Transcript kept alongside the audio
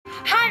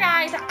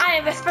guys, I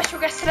have a special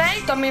guest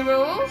today, Dummy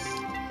Rules.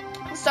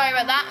 Sorry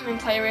about that, I'm in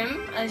Playroom.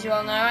 As you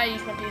all know, I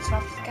use my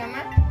PS5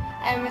 camera.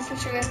 I have a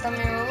special guest,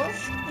 Dummy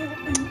Rules.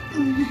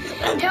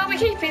 He'll be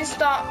keeping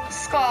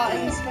score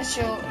in the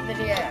special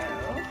video.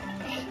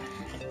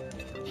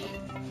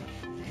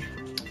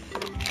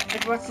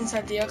 With what's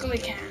inside the ugly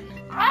can.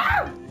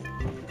 Oh!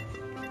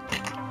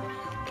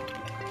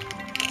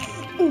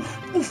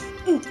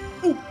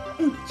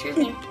 Excuse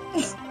me.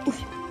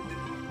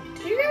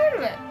 Did you get rid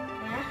of it?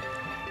 Yeah.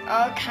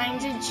 All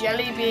kinds of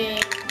jelly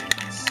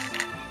beans.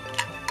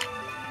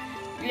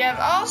 We have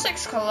all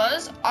 6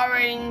 colours: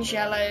 orange,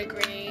 yellow,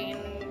 green,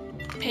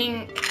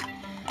 pink,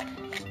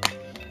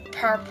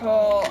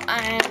 purple,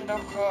 and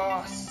of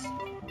course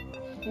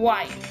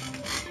white.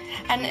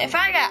 And if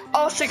I get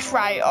all 6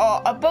 right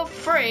or above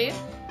 3,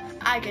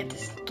 I get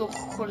this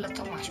cool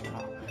little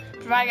marshmallow.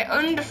 But if I get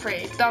under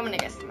 3,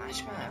 Dominic gets the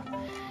marshmallow.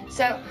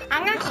 So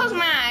I'm gonna close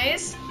my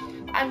eyes,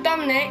 and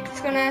I'm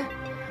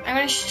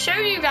gonna show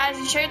you guys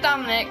and show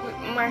Dominic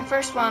my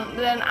first one.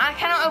 Then I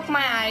cannot open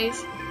my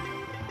eyes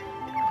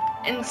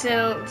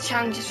until the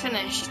challenge is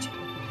finished.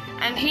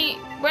 And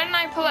when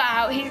I pull it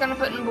out, he's gonna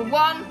put number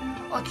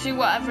 1 or 2,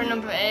 whatever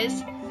number it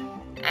is,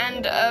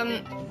 and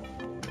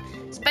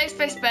space,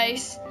 space,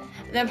 space.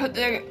 And then put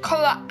the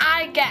colour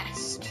I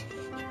guessed.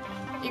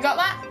 You got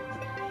that?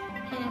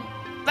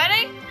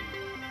 Ready?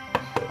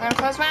 I'm gonna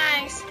close my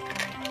eyes.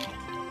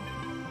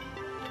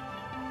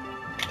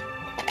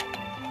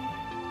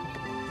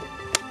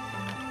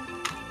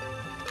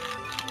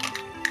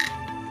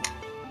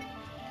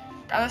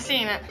 Have you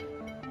seen it?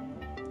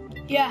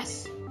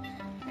 Yes.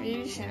 Have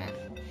you seen it?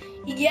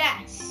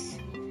 Yes.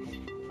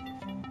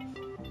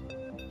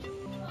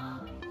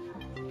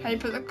 Have you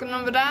put the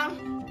number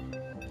down?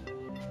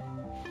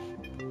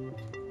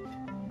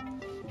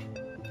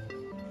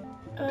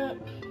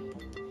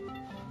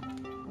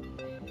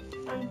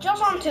 I'm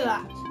just onto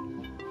that.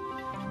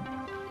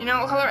 You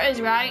know what colour it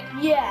is, right?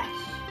 Yes.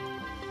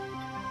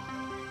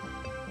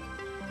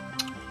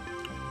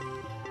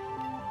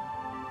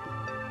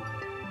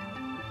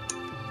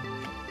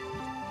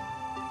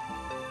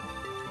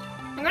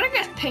 I'm gonna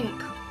guess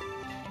pink.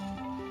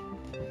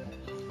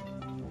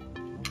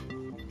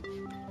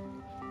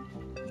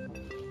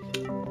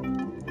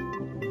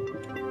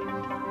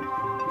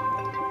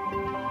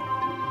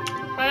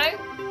 Ready?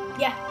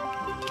 Yeah.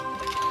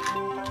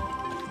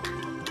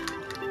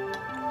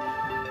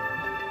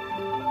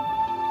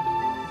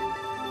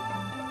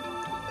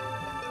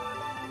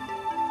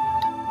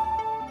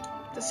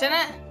 This in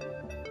it?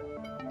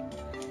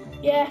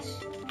 Yes.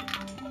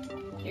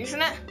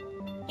 Using it?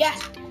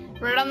 Yes.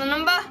 Write down the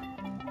number?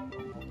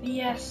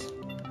 Yes.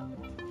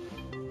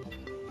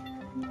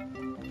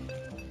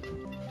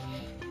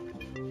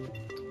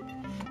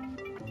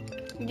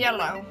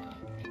 Yellow.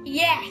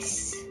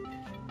 Yes.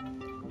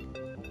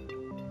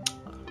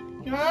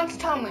 You don't have to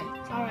tell me.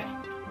 Alright.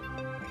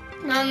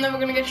 No, I'm never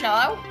gonna get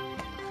yellow.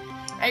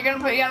 Are you gonna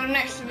put yellow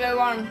next to the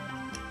one?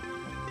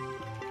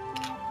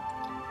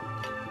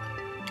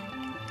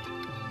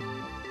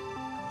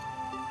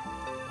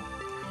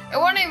 It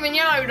wasn't even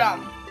yellow,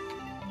 Dom.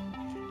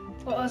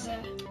 What was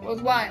it? It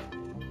was white.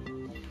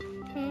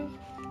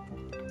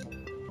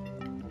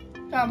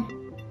 Dom.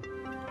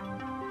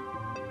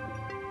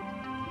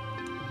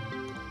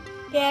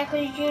 Yeah,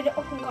 because you queued it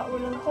up and got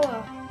rid of the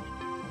colour.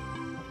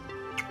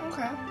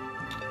 Okay.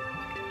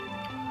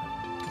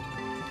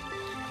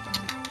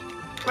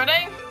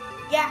 Ready?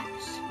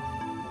 Yes.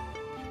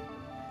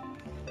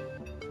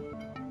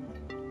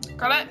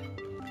 Got it?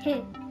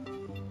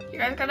 You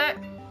guys got it?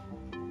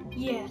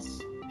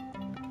 Yes.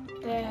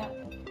 There.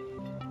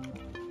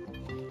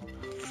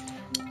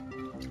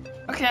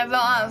 Okay, I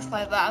don't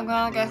like that. I'm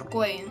gonna guess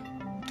green.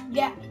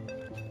 Yeah.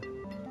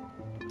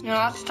 You don't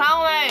have to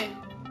tell me.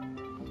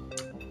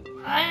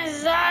 I'm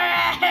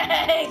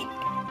sorry.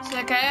 It's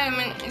okay. I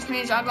mean, it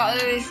means I got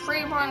these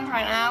 3 points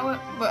right now,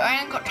 but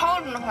I ain't got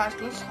told in the first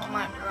place, so I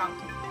might be wrong.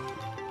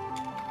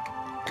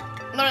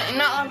 No, you're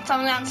not allowed to tell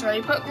me the answer.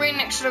 You put green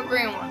next to the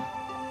green one.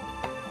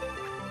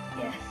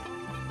 Yes.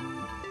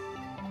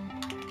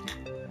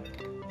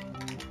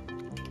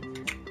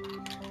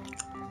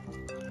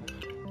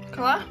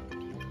 Colour?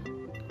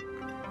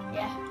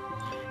 Yeah.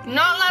 You're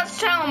not allowed to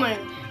tell me.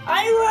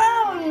 I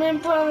will. I'm in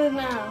front of it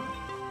now.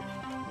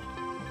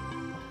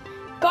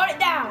 Got it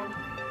down.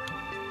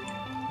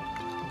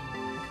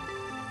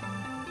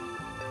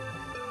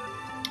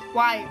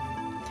 White.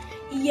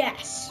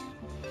 Yes.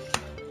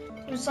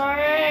 I'm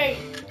sorry.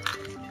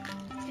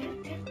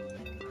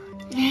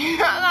 You're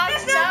not allowed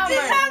to tell me.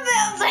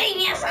 I'm saying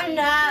yes or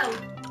no.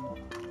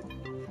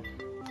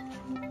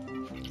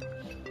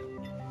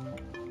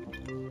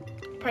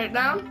 Put it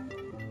down.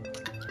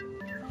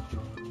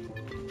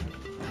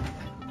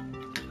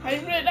 How do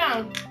you put it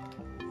down?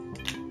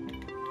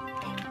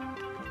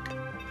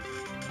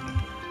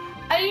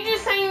 Are you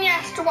just saying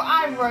yes to what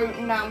I've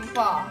written down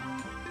before?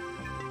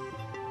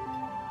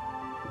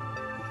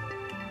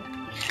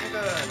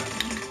 Good.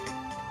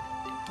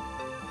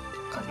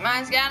 Close my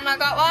eyes again, I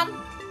got one.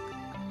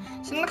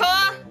 It's in the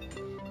colour?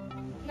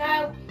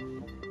 No.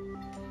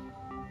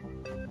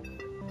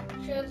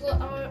 Let's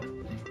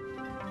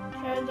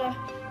show the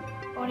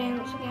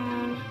audience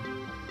again.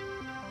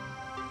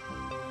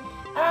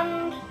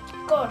 And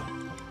good.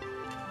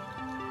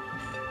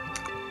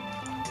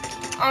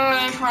 I'm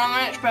going to try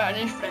my next better.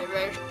 This flavour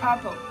is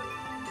purple.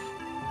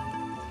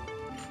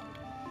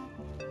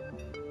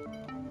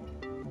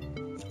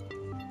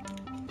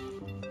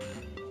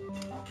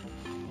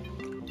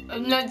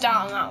 There's no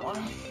doubt on that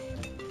one.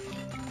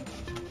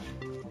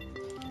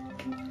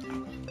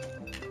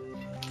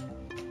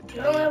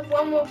 You only have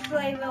one more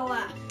flavour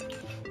left.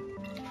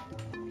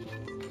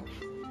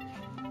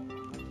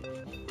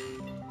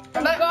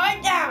 And go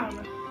it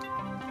down.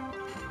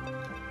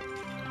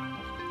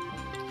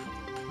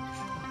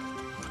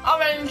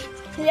 Orange.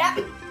 Yep.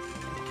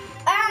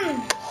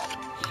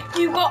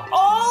 You got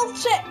all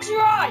 6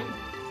 right.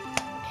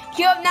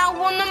 You have now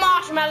won the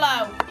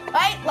marshmallow.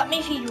 Right? Let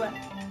me feed you it.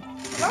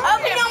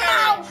 Open your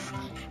mouth.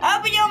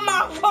 Open your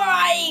mouth before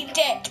I eat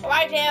it.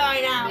 Right here,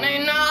 right now. No,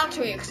 you're not allowed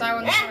to eat because I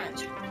want to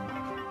finish.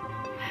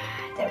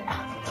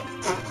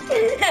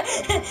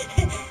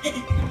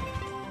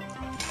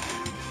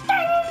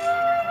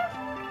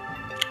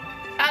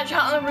 That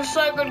chocolate was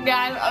so good,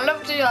 guys. I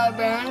love the yellow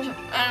ones.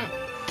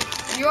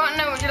 You won't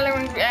know what yellow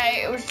ones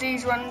ate. It was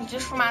these ones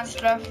just from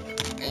Astra.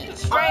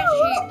 It's very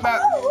cheap,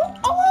 but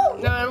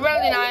they were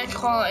really nice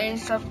quality and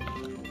stuff.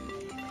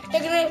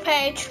 Look at the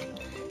page.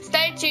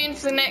 Stay tuned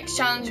for the next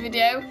challenge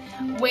video,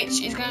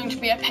 which is going to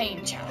be a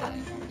paint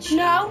challenge.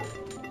 No.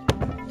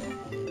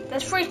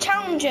 There's 3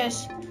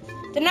 challenges.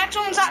 The next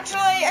one's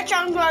actually a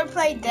challenge where I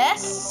played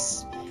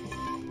this.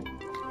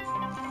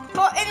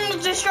 Put in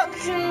the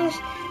descriptions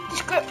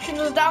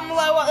down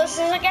below what this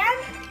is again.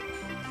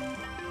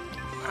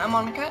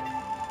 Monica.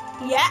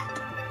 Yep.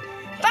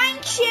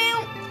 Thank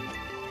you.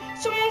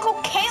 Someone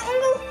called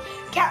Caitlin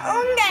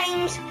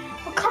Games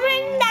for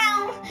coming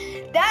down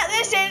that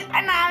this is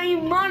an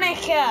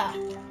harmonica.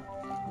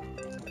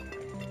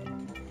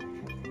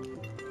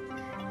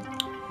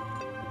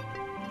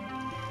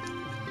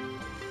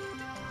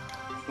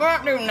 We're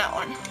not doing that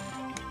one.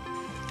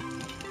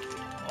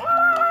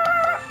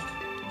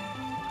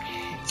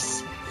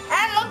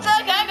 And looks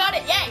like I got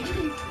it, yay!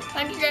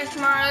 Thank you guys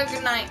tomorrow.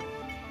 Good night.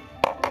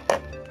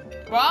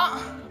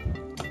 What?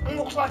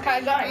 Looks like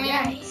I got it,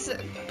 yay.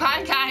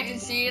 Bye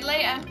guys. See you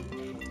later.